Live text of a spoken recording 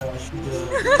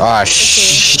Oh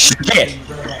shit!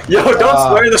 Yo, don't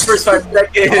swear the first 5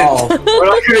 seconds. Oh. We're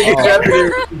not gonna get Jeopardy,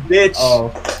 bitch.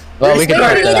 Oh. Well, we can Wait,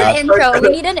 cut we that need out. Intro. We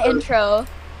need an intro.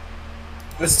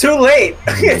 It's too late.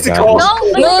 It's God. called.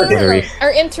 No, No, Agree.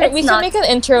 our intro. It's We not. can make an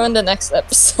intro in the next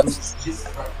episode.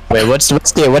 Wait, what's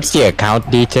the account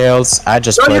details? I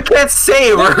just No, you put. can't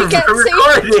say. We're You can't say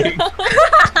recording.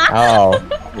 Oh,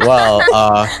 well,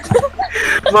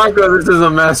 Marco, this is a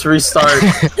mess. Restart.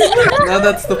 No,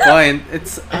 that's the point.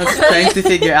 It's us trying to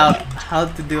figure out how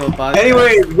to do a podcast.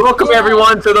 Anyway, welcome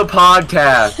everyone to the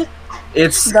podcast.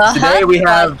 It's The today Hut we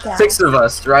have Podcast. 6 of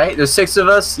us, right? There's 6 of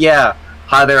us. Yeah.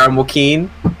 Hi there, I'm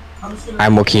Joaquin.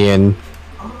 I'm Wakian.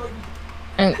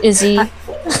 And Izzy.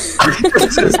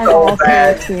 This is so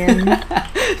bad.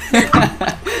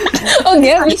 Oh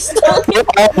yeah, we stop. We're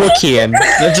all Wakian.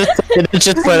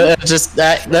 Just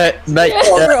that.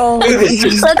 We're all. This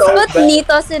is Let's so put bad.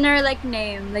 Nitos in our like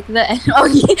name, like the. Oh,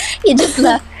 he just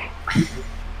left.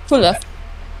 Who left?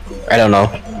 I don't know.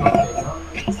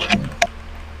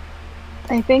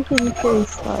 I think we need to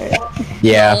restart.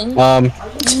 Yeah.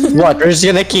 What? We're just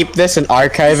gonna keep this and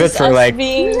archive it This is for us like.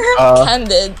 being uh,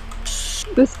 candid.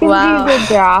 This can Wow. be the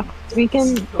draft. We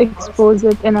can expose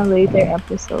it in a later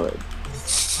episode.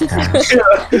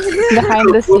 Behind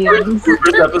the scenes.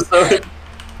 First episode.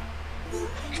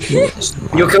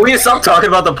 Yo, can we stop talking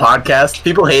about the podcast?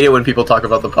 People hate it when people talk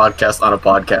about the podcast on a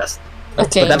podcast.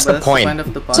 Okay. But that's the point.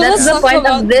 of the podcast. So That's let's the talk point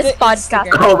about of this the podcast.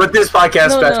 Instagram. Oh, but this podcast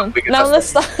No, special. no. We can Now talk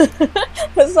let's talk.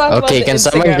 Let's talk about Okay, the can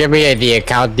someone Instagram. give me the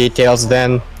account details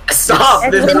then? Stop!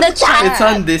 It's This in is the chat. It's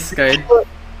on Discord.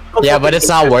 Yeah, but it's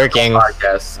not working.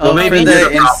 podcast. Oh, Well, maybe for do the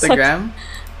the top- Instagram.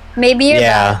 Maybe you're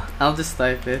Yeah. I'll just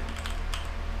type it.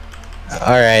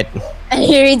 All right. and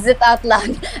he reads it out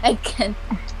loud. I can't.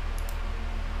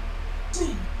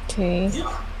 Okay.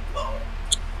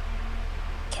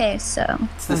 Okay, so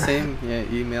It's the same. Yeah,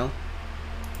 email.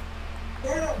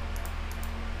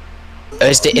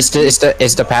 Is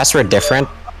the password different?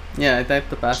 Yeah, I typed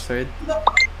the password.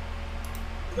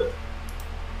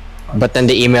 But then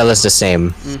the email is the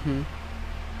same. Mm-hmm.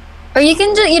 or you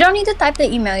can you don't need to type the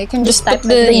email. You can just type put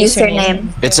the the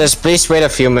username. It says please wait a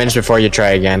few minutes before you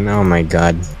try again. Oh my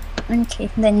god.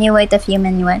 Okay, then you wait a few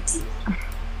minutes.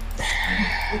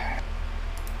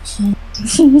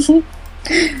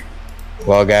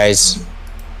 Well, guys.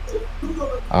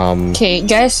 Okay,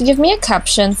 guys, give me a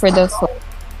caption for the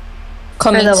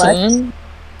coming For the what? soon.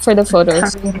 For the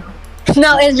photos.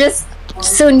 No, it's just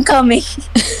soon coming.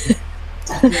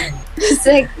 just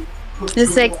like,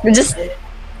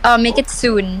 make it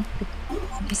soon.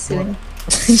 Just soon.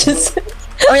 Just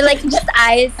Or like just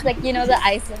eyes, like you know the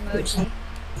eyes emoji.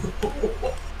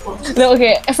 no,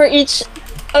 okay. For each,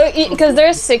 because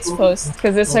there's 6 posts,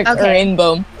 because it's like a Okay.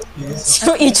 rainbow.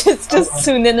 So each is just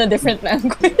soon in a different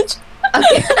language.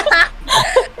 Okay.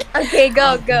 Okay,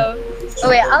 go. Oh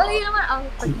wait, you know what? I'll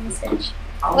fucking search.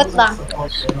 What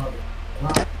language?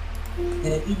 And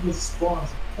it even spawns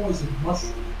poison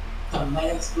mushroom to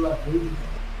last forever.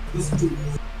 Listen to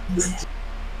this.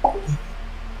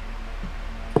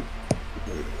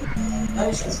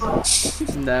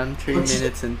 Damn, 3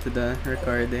 minutes into the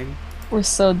recording. We're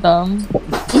so dumb.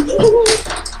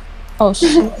 Oh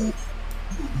shit.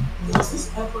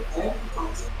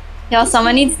 Yo,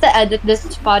 someone needs to edit this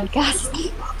podcast.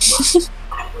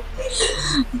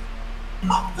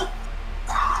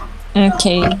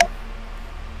 Okay.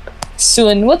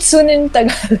 Soon. What's soon in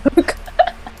Tagalog?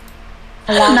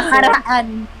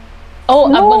 Nakaraan. Oh,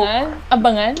 abangan?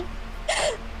 Abangan?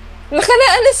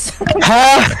 Nakaraan is... Ha?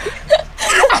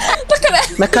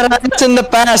 Nakaraan in the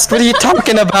past. What are you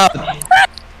talking about?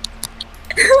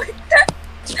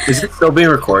 Is it still being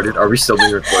recorded? Are we still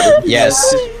being recorded? Yes.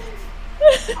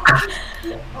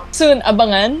 Soon,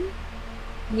 abangan?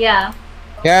 Yeah.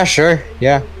 Yeah, sure.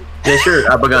 Yeah. Yeah, sure.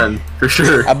 Abagan. For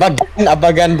sure.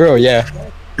 Abagan, bro. Yeah.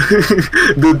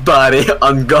 Dude, pare.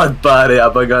 On God, pare.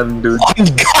 Abagan, dude.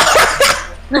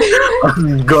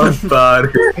 On God, pare.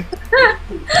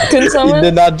 Can someone...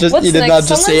 What's You did not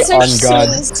just say Someone on search God.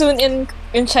 Soon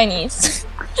in Chinese.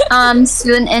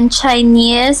 Soon in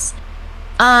Chinese.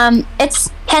 It's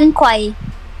henkwai.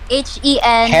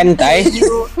 Hen. Hentai?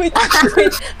 Wait,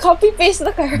 copy paste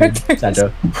the characters.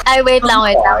 Ay, wait lang.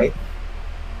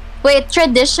 Wait,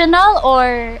 traditional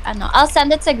or ano? I'll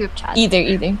send it to group chat.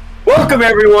 Either. Welcome,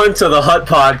 everyone, to the Hut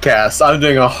Podcast. I'm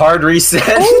doing a hard reset.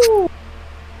 Oh,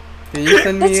 Can you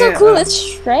send me that's so cool. It's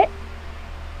Shrek.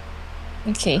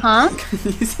 Okay. Huh?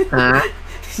 Huh?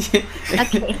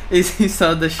 Okay. Is he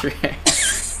saw the Shrek?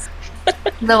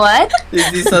 The what? Is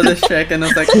he saw the Shrek and I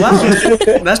was like, wow,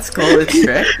 that's cool, it's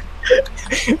Shrek.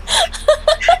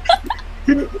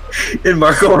 In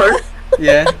Marco Heart?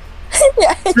 Yeah.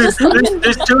 Yeah. There's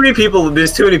too many people.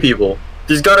 There's too many people.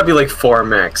 There's gotta be like 4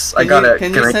 max. I gotta.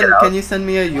 Can I get out? you send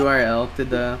me a URL to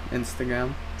the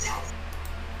Instagram?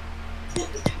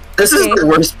 This is the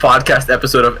worst podcast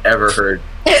episode I've ever heard.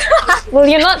 Well,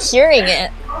 you're not hearing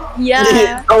it.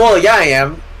 Yeah. Oh well, yeah, I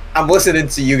am. I'm listening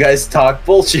to you guys talk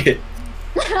bullshit.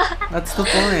 That's the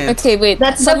point. Okay, wait.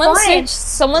 That's the someone point.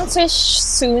 someone search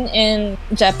soon in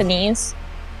Japanese.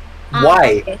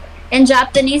 Why? Okay. In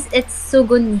Japanese, it's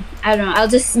suguni. I don't know. I'll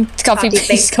just Copy paste.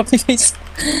 paste. Copy paste.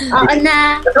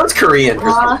 Na. That sounds Korean.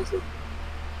 for some reason.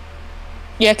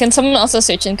 Yeah, can someone also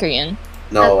search in Korean?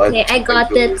 No, Okay, I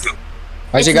got it.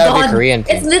 Why's it It's gotta be God. Korean?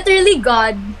 It's literally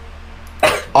God.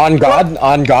 On God?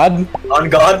 On God? On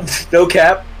God, no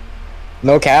cap.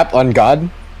 No cap? On God?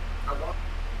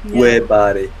 Wait,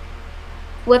 buddy.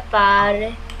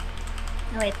 Wepare.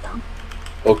 Wait lang.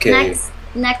 Okay.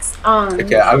 Next,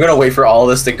 Okay, I'm gonna wait for all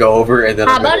this to go over and then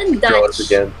How I'm gonna about in throw Dutch? it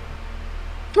again.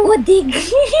 Tuwadig.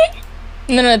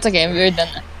 No, it's okay. We're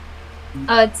done.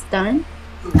 Oh, it's done?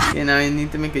 You know, I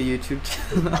need to make a YouTube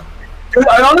channel. Dude,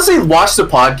 I honestly watched the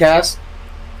podcast.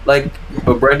 Like,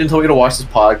 Brendan told me to watch this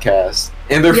podcast.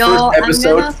 And their Yo, first I'm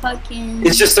episode, gonna fucking...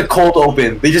 it's just a cold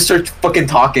open. They just start fucking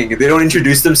talking. They don't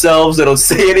introduce themselves. They don't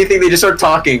say anything. They just start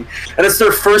talking. And it's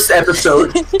their first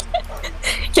episode.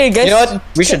 Okay, guys. You know what?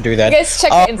 We should do that. Guys,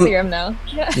 check Instagram now.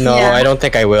 No, Yeah. I don't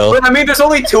think I will. But I mean, there's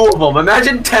only 2 of them.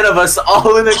 Imagine 10 of us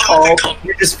all in a call.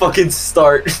 You just fucking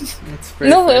start. It's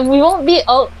No, perfect. we won't be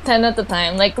all 10 at a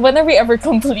time. Like, when are we ever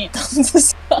complete on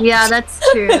this? Yeah, that's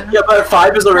true. Yeah, but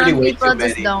 5 is already Some way people too just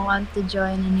many. don't want to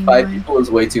join 5 anymore. people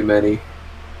is way too many.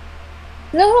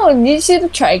 No, you see the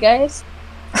Try Guys?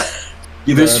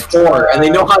 Yeah, there's 4, and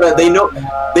they know how to.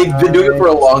 They've been doing it for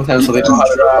a long time, so they know how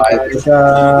to revive it.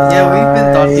 Yeah, we've been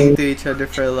talking to each other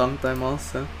for a long time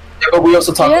also. Yeah, but we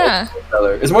also talk Yeah. over each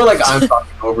other. It's more like I'm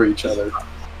talking over each other.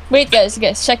 Wait, guys,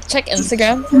 check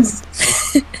Instagram.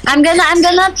 I'm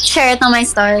gonna share it on my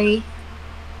story.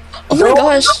 Oh my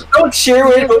gosh. Don't share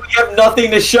it, but we have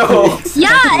nothing to show.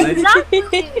 Yeah, exactly.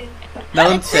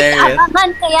 Don't share it.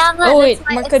 Abangan, kaya nga, Oh wait, that's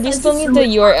why Marco, it do you says still need the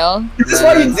URL? This is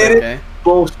why you It's did it. okay.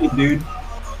 Bullshit, dude.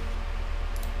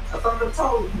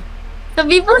 So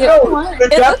people Yeah. don't want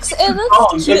it. It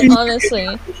looks cute, honestly.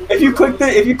 If you click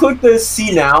the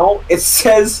see now, it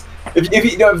says if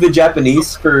you know the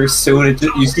Japanese for soon,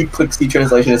 you see click see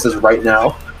translation. It says right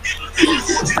now.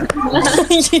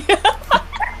 Yeah.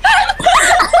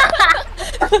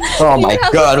 Oh my Even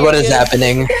has god, a what is period.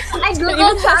 happening? I It Google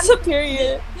even has a Translate.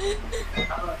 period.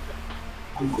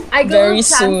 I Google Very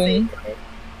Translate. soon.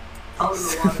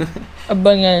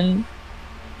 Abangan.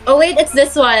 Oh wait, it's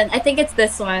this one. I think it's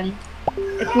this one.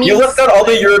 It means... You looked at all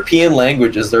the European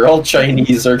languages. They're all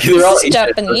Chinese or they're all Is this Asian.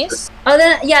 Japanese? Oh,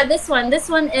 yeah, this one. This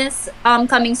one is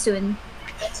coming soon.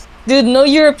 Dude, no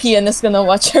European is gonna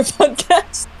watch our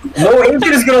podcast. No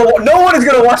Asian is gonna. No one is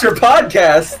gonna watch your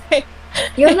podcast.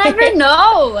 You'll never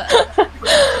know.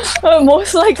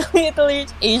 Most likely it'll reach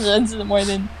Asians more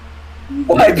than...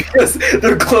 Why? Because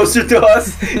they're closer to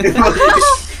us.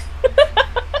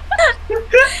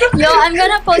 Yo, I'm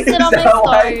gonna post it on Is my that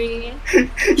why? story.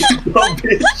 You dumb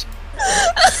bitch.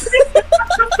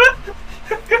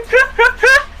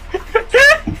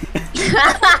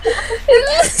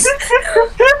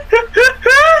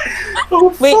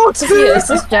 Oh, Wait, fuck. Sophia, is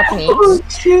this Japanese? Oh,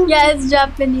 shit. Yeah, it's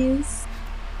Japanese.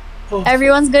 Oh,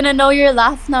 Everyone's gonna know your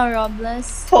laugh now,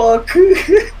 Robles. fuck.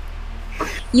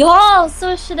 Yo,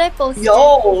 so should I post it?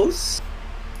 Yos.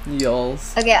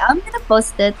 Yols. Okay, I'm gonna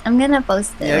post it.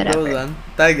 Yeah, Whatever. go on.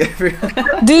 Tag everyone.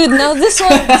 Dude, now this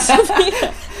one,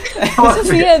 Sophia,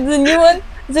 Sophia, the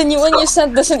new one you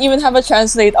sent doesn't even have a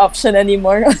translate option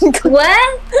anymore.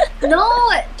 What? No,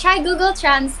 try Google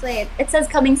Translate. It says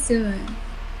coming soon.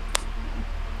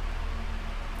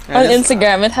 On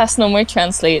Instagram, it has no more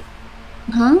translate.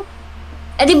 Huh?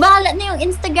 Eh di bahala na yung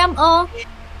Instagram, oh.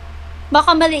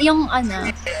 Baka mali yung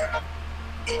ano.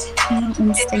 Yung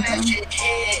Instagram.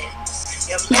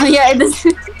 Yeah, it is.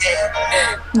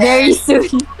 Very soon.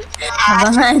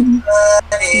 Abangan.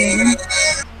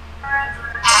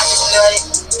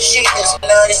 She is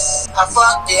bloody. I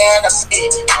fucked it and I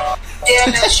spit it.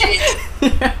 Damn that shit.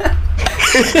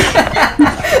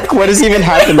 What is even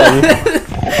happening?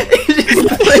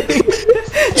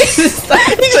 Just start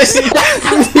playing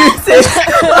music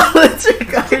while it's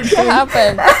recording. What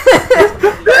happened?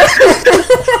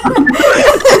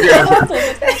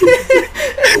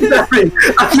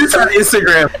 I'm just on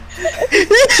Instagram.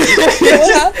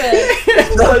 What happened?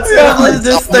 No, it's Yeah, not. let's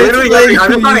just start Literally, playing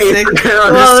I'm just on music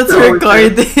Instagram. while it's so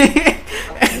recording.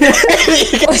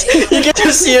 You can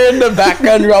just hear in the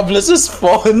background Robles'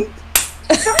 phone.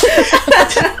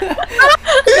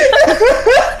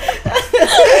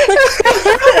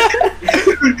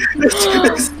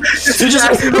 This is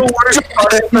actually the worst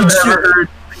part I've ever heard.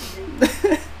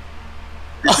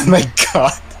 Oh my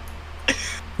god.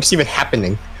 What's even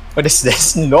happening? What is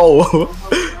this? No.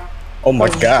 Oh my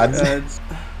god.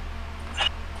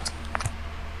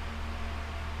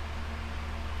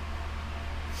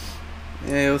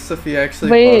 Yeah, Sophia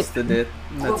actually Wait. posted it.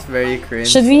 That's very cringe.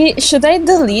 Should I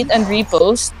delete and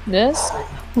repost this?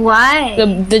 Why?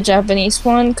 The Japanese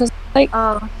one? Cause like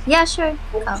Oh, yeah, sure.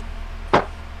 Oh.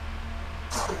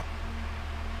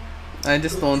 I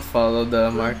just won't follow the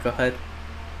Marco Hut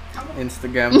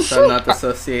Instagram, so I'm not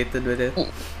associated with it.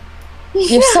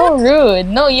 you're so rude.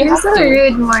 No, you You're have so to.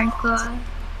 rude, Marco.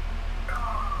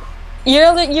 We're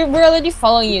already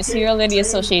following you, so you're already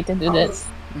associated with it.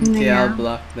 Okay, Yeah. I'll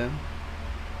block them.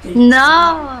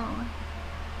 No!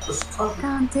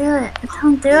 Don't do it.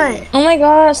 Don't do it. Oh my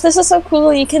gosh, this is so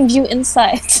cool. You can view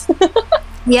insights.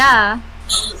 Yeah.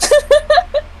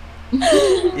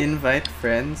 Invite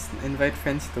friends. Invite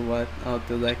friends to what? Oh,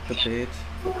 to like the page.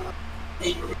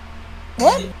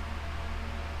 What?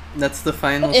 That's the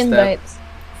final step Invites.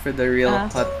 for the real Ah.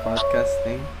 hot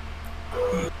podcasting.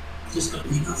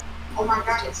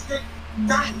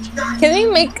 Can we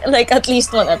make like at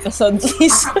least one episode,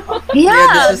 please?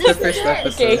 Yeah, this is the first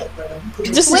episode.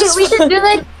 Okay. Just Wait, we should do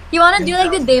like. You wanna do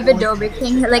like the David Dobrik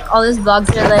thing? Like all his vlogs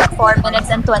are like 4 minutes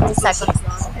and 20 seconds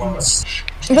long.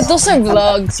 But those are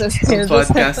vlogs. So The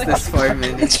podcast is 4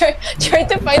 minutes. try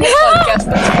to find a podcast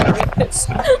that's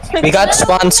 4 minutes. We got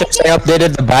sponsors. I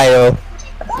updated the bio.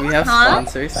 We have Huh?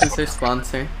 sponsors. Who's our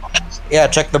sponsor? Yeah,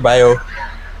 check the bio.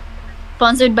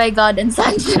 Sponsored by God and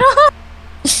Sancho.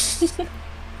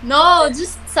 No,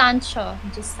 just Sancho.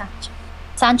 Just Sancho.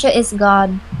 Sancho is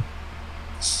God.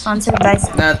 Sponsored by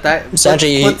Sancho.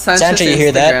 Sancho, Sancho, you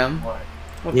hear that? Instagram.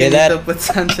 Okay, You hear need that? to put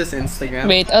Sancho's Instagram.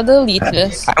 Wait, I'll delete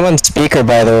this. I'm on speaker,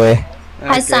 by the way.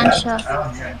 Hi, Okay. Sancho.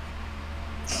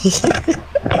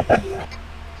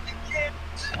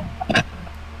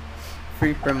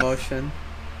 Free promotion.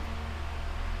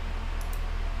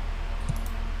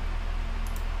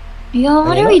 Yo,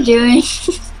 what are we doing?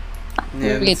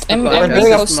 Yeah, Wait, it's the I'm podcast. We're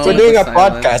doing a, Just we're moment doing a of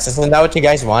silence. podcast. Isn't that what you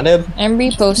guys wanted? I'm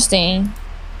reposting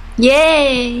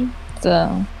Yay!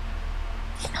 the.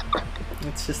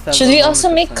 Let's just have Should a we moment also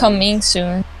of make silence. coming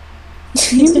soon?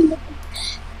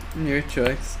 Your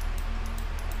choice.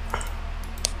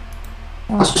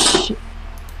 Oh shit.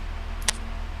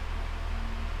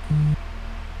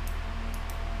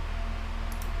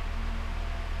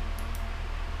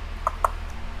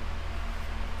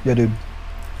 Yeah, dude.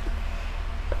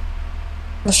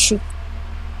 Oh shoot.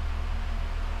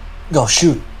 Go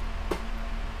shoot.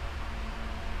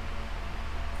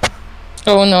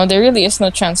 Oh no, there really is no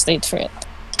translate for it.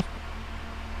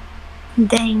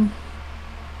 Dang.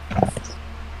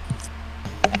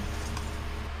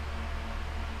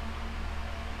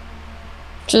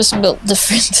 Just built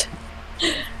different.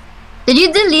 Did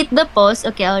you delete the post?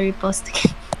 Okay, I'll repost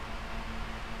again.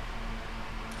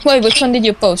 Wait, which one did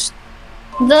you post?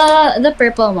 The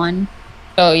purple one.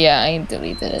 Oh yeah, I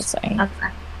deleted it. Sorry. Okay.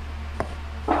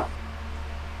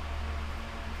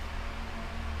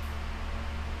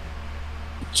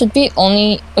 Should be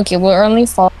only okay. We're only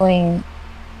following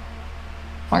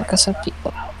Marcus of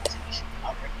people.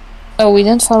 Oh, we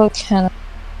didn't follow Kenneth.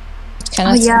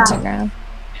 Kenneth's yeah. Instagram.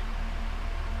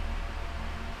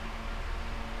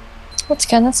 What's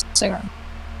Kenneth's Instagram?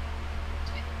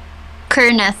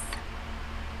 Kerneth.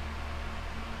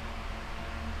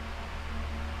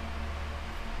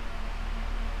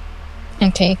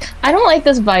 Okay, I don't like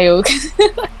this bio.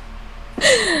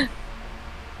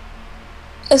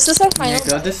 Is this our final? Yeah,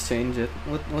 go just change it.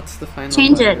 What's the final?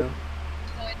 Change it. bio?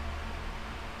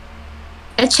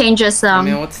 It changes I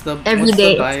mean, what's the every what's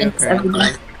day. the bio It's every currently?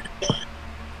 day.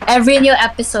 Every new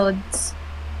episode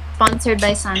sponsored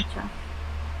by Sancho.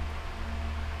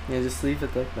 Yeah, just leave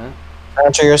it like that.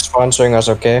 Sancho, you're sponsoring us,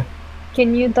 okay?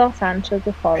 Can you tell Sancho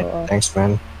to follow us? Thanks,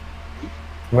 man.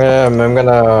 I'm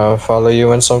gonna follow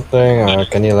you in something, or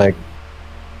can you like,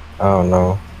 I don't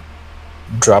know,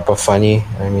 drop a funny?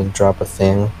 I mean, drop a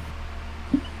thing.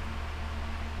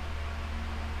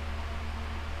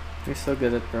 You're so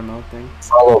good at promoting.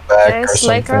 Follow back or Guys,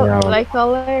 something. like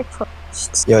all our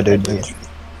posts. Yo, dude.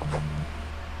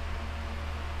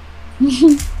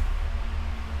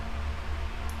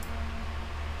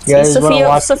 You guys wanna Sophia,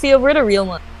 watch? Sophia, we're the real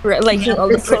one. We're liking all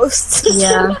the posts.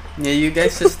 Yeah. Yeah, you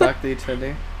guys just talk to each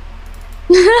other.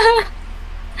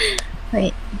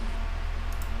 Wait.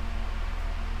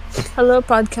 Hello,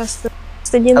 podcaster.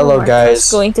 Did you know Hello, Marcus guys.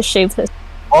 is going to shave his?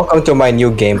 Welcome to my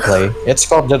new gameplay. It's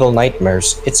called Little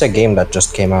Nightmares. It's a game that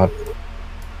just came out.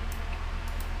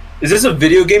 Is this a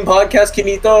video game podcast,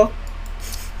 Kinito?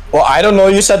 Well, I don't know.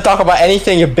 You said talk about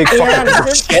anything, you big fucking piece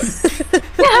of shit.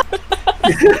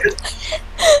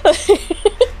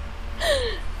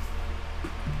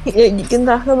 You can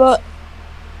talk about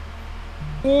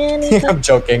anything. I'm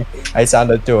joking. I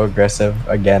sounded too aggressive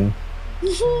again.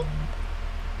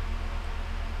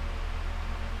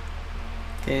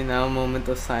 Okay, now a moment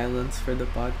of silence for the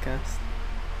podcast.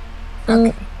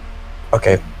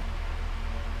 Okay.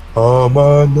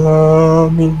 Ama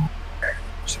namin,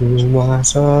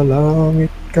 sumasalangit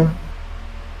ka.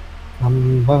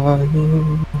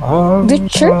 Ambahin ang Do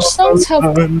church songs have?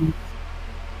 kalan.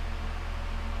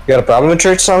 You got a problem with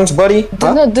church songs, buddy?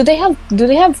 Huh? No, do they have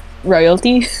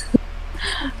royalty?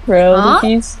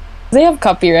 Royalties? Do they have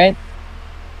copyright?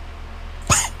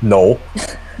 No.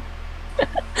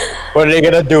 What are they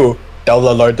gonna do? Tell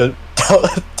the Lord to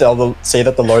say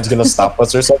that the Lord's gonna stop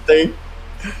us or something?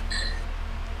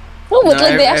 No, but No,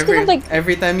 like they actually have like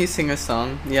every time you sing a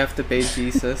song, you have to pay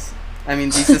Jesus. I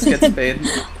mean, Jesus gets paid.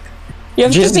 you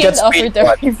have Jesus to pay gets an offer paid to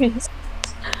what? sacrifice.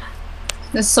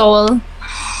 The soul.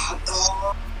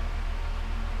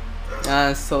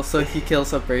 So he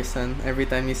kills a person every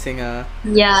time you sing a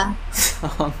Yeah.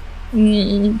 song.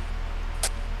 Mm.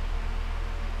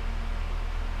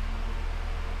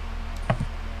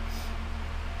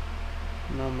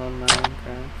 No more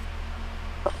Minecraft.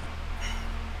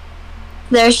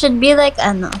 There should be like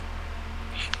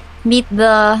meet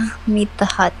the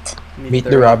hut. Meet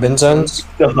the Robinsons.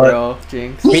 The hut. Bro,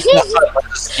 Jinx. Meet the Hut.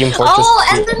 Team Fortress Oh,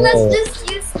 and 2. then let's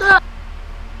just use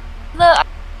the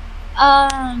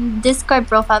Discord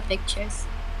profile pictures.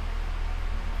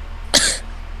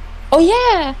 Oh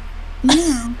yeah.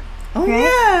 Yeah. Oh Right?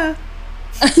 yeah.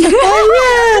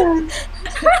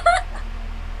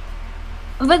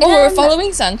 But Oh, we're then,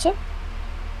 following Sancho.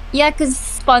 yeah, cause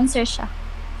sponsor siya.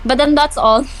 But then that's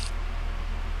all.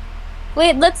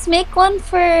 Wait, let's make one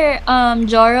for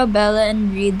Joro, Bella,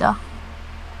 and Rita.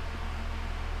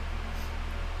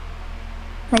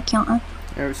 Like yung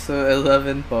So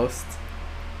 11 posts.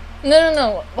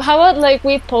 No. How about like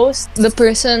we post the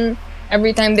person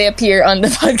every time they appear on the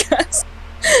podcast?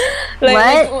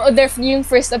 like their yung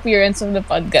first appearance of the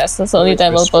podcast. That's the only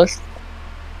time we'll post.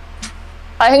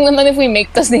 Sayang naman if we make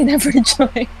tas they never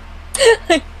join.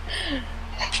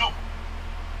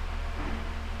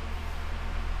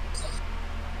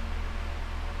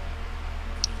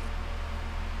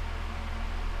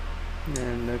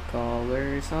 And the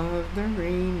colors of the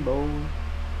rainbow.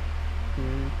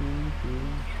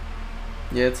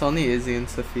 Yeah, it's only Izzy and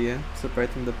Sophia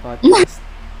supporting the podcast.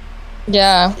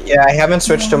 Yeah. Yeah, I haven't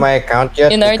switched to my account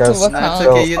yet. In our because two I'm No, it's accounts.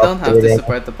 still okay, you don't have to updating.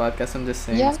 support the podcast, I'm just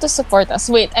saying. You have to support us.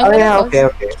 Wait, I'm Oh gonna yeah, post-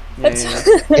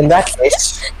 okay. Yeah. In that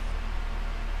case,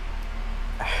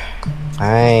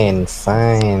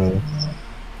 fine.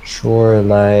 Sure,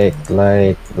 like.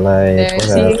 There, whatever.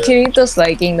 see, Kirito's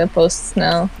liking the posts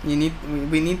now. We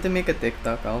need to make a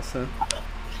TikTok also.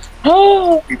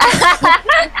 Oh!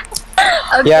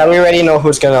 Yeah, we already know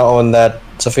who's gonna own that,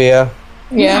 Sophia.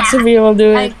 Yeah, Sophia will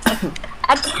do it.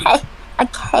 Okay.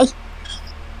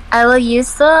 I will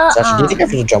use the Sasha, do you think I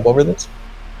should jump over this?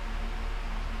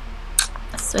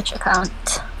 Switch account.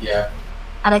 Yeah.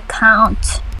 Add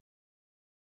account.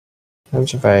 How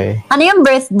much if I? Ano yung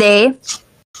birthday?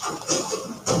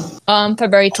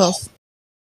 February 12th.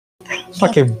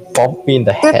 Fucking bump me in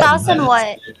the head. 2000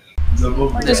 what?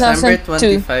 December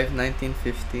 2002. 25,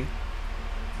 1950.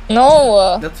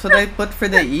 No! That's what I put for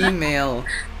the email.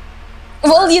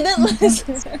 Well, you didn't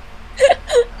listen.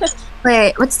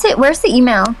 Wait, where's the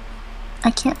email?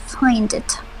 I can't find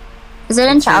it. Is it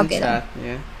in It's in Chowgate? chat,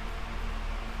 yeah.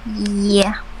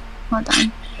 Yeah. Hold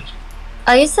on.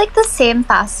 I'll use like the same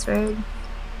password.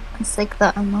 It's like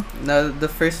the No, the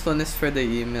first one is for the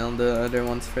email, the other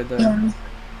one's for the Yeah.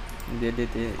 did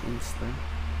it Insta.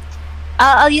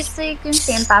 I'll use like yung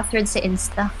same password sa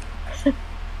Insta.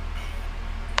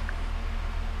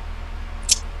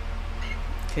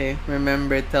 Okay,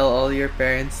 remember, tell all your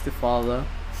parents to follow.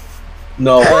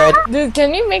 No. Alright. Dude,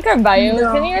 can we make our bio?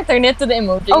 No. Can you return it to the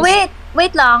emojis? Oh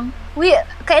wait lang.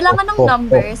 Kailangan ng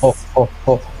numbers.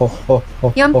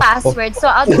 Yung password.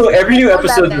 So I'll just Every new put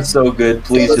episode 11. is so good.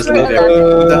 Please just Super leave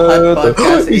it. The Hut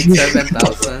Podcast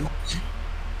 87,000.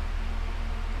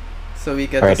 So we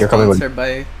get Alright, you're coming with- sponsored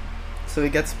by. So we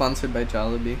get sponsored by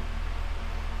Jollibee.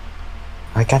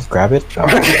 I can't grab it.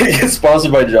 Get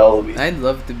sponsored by Jollibee. I'd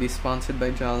love to be sponsored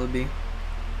by Jollibee.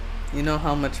 You know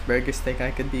how much burger steak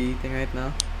I could be eating right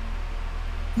now?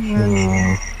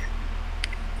 Hmm.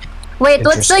 Wait,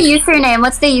 what's the Interesting. username?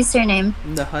 What's the username?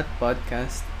 The Hut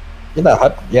Podcast. Yeah, the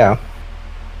hut. Yeah.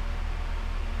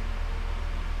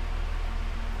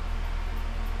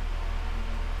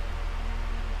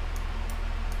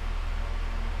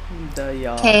 The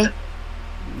ya. Okay,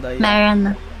 The ya. meron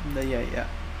na. The ya.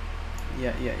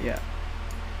 Yeah.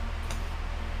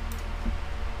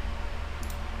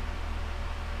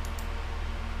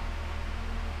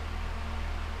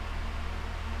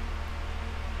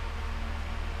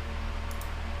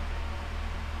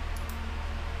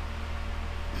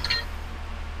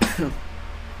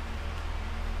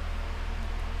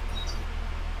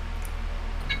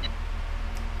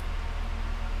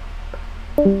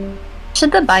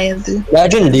 Should the bio do?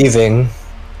 Imagine leaving.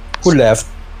 Who left?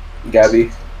 Gabby.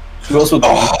 Who else would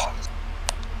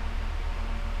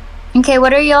Okay,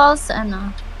 what are y'all's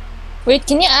ano? Wait,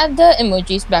 can you add the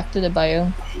emojis back to the bio?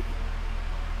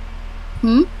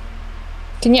 Hmm?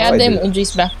 Can you How add the I do that?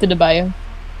 emojis back to the bio?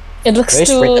 It looks Very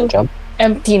straight too and jump.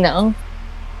 empty now.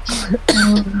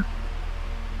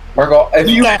 Marco, if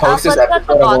you Okay, post I'll this put that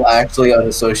episode, I will on. actually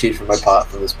unassociate from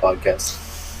this podcast.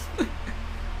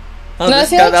 I'll No, I just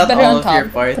feel cut like out it's better all on of top. your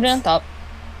parts. Put it on top.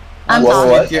 On What, top.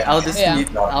 what? I'll just Yeah.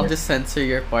 I'll just censor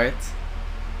your parts.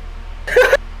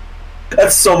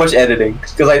 That's so much editing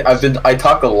because I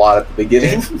talk a lot at the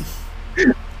beginning.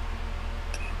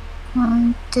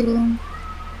 1, 2.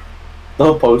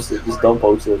 Don't post it. Just don't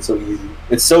post it. It's so easy.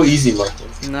 It's so easy, Marco.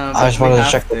 No, I just but we wanted to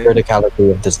have check the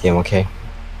criticality of this game, okay?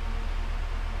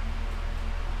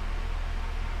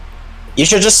 You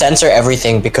should just censor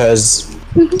everything because,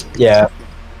 yeah.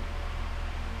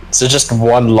 So just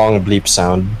one long bleep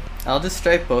sound. I'll just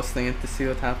try posting it to see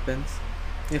what happens.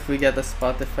 If we get a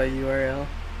Spotify URL.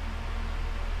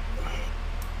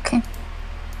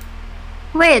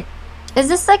 Wait, is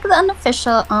this like the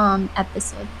unofficial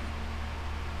episode?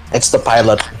 It's the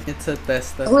pilot. It's a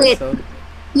test Wait. episode.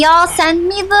 Y'all send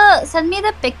me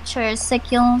the pictures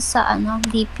like yung sa ano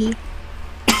DP.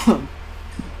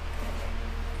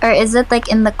 Or is it like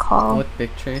in the call? What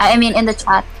picture? I mean in the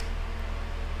chat.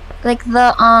 Like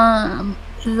the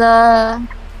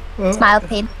smile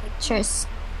paint pictures.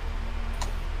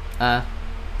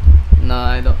 No,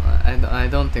 I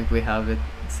don't think we have it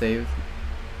saved.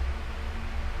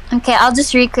 Okay, I'll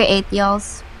just recreate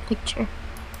y'all's picture.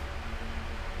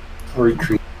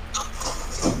 Recreate.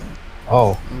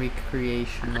 Oh,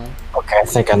 Recreational. okay, I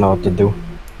think I know what to do.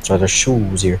 So the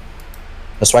shoes here.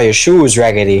 That's why your shoes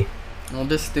raggedy. I'll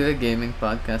just do a gaming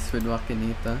podcast with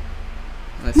Joaquinita.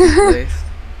 As he plays.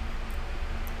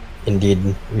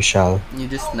 Indeed, we shall. You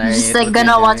just I'm narrate. just like what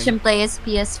gonna you're watch doing. him play his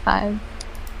PS5.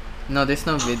 No, there's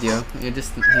no video. He's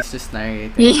just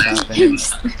narrating what's happening.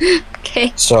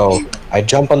 Okay. So, I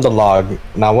jump on the log.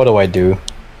 Now what do?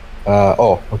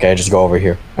 Oh, okay, I just go over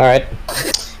here. Alright.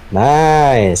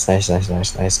 Nice.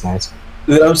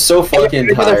 Dude, I'm so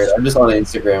fucking tired. I'm just on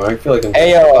Instagram. I feel like I'm.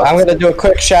 Hey yo, I'm gonna do a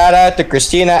quick shout out to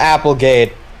Christina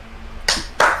Applegate.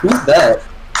 Who's that?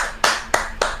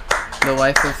 The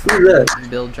wife Who's of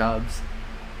Bill Jobs.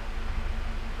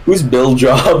 Who's Bill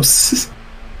Jobs?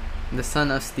 The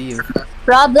son of Steve.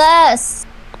 Robles,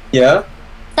 Yeah.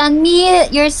 send me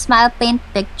your smile paint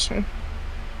picture.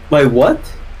 My what?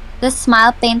 The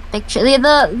smile paint picture.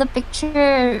 The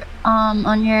picture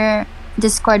on your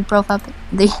Discord profile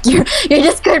your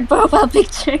Discord profile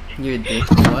picture. Your dick.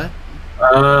 What?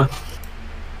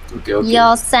 Okay.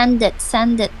 Y'all send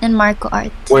it in Marco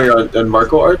Art. Where on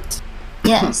Marco Art?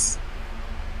 Yes.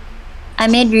 I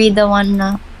made read the one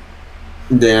na.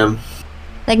 Damn.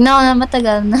 Like no,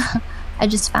 matagal na. I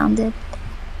just found it.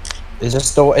 Is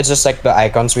this it's just like the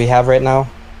icons we have right now?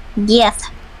 Yes,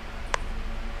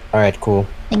 Alright, cool.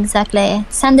 exactly.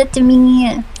 Send it to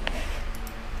me.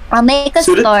 I'll make a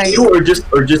So story. you or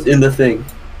just in the thing?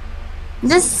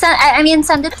 Just send. I mean,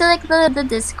 send it to like the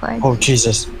Discord. Oh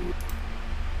Jesus.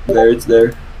 There, it's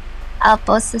there. I'll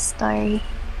post the story.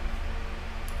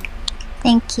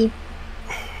 Thank you.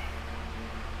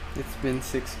 It's been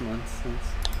 6 months since.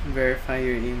 Verify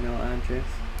your email address.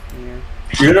 Yeah.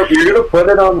 You're gonna put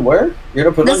it on where? You're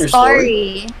gonna put it The on your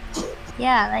story?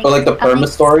 Yeah, like. Oh, like the I'll make perma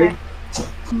story?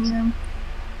 Yeah.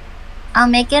 I'll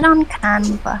make it on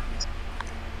Canva.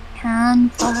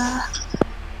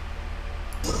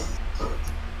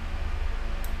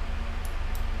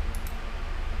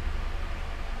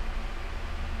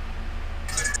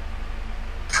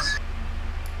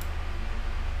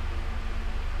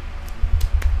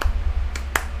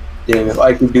 Damn, if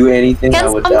I could do anything, I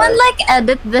Can would someone die. like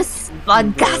edit this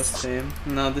podcast? Same.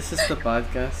 No, this is the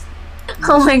podcast.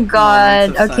 Oh my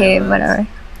god. Moments of Okay, silence. whatever.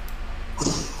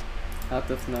 Out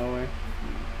of nowhere.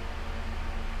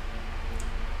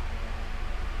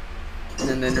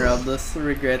 And then Robles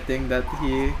regretting that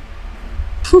he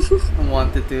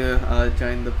wanted to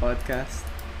join the podcast.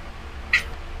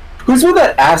 Who's the one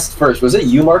that asked first? Was it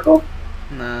you, Marco?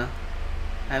 Nah,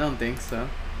 I don't think so.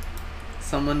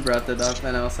 Someone brought it up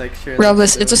and I was like, sure.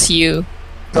 Robles, let's it do was you.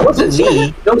 That wasn't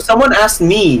me. No, someone asked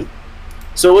me.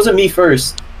 So it wasn't me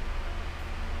first.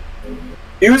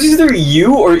 It was either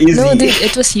you or Izzy. No, dude,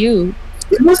 it was you.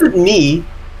 It wasn't me.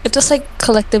 It was like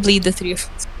collectively the three of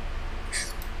us.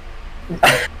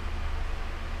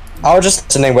 I was just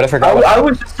listening, but I forgot. I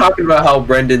was just talking about how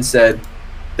Brendan said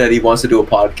that he wants to do a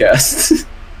podcast.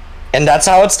 And that's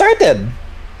how it started.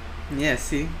 Yeah,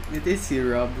 see? It is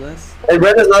you, Robles. And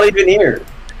Brendan's not even here.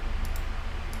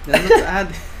 Then let's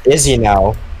add. Is he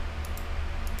now?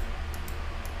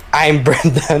 I'm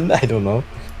Brendan. I don't know.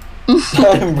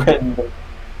 I'm Brendan.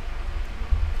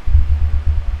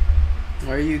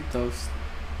 Why are you toast?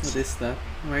 What is that?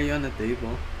 Why are you on the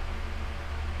table?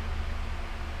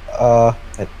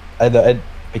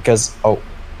 Because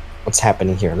what's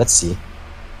happening here? Let's see.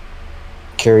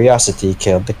 Curiosity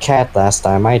killed the cat last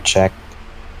time I checked.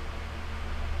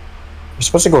 We're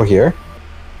supposed to go here.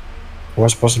 We're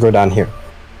supposed to go down here.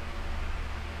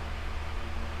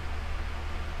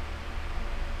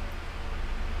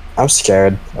 I'm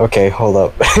scared. Okay, hold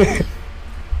up.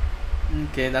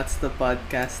 Okay, that's the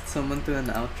podcast. Someone do an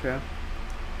outro.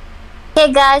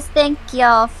 Okay, guys, thank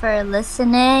y'all for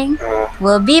listening.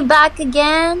 We'll be back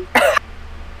again.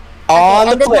 On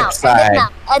Okay, the flip side.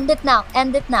 End it now.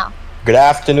 End it now. Good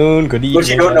afternoon, good evening. What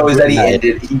you don't know is that he good night.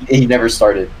 ended. He never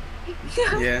started.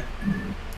 Yeah.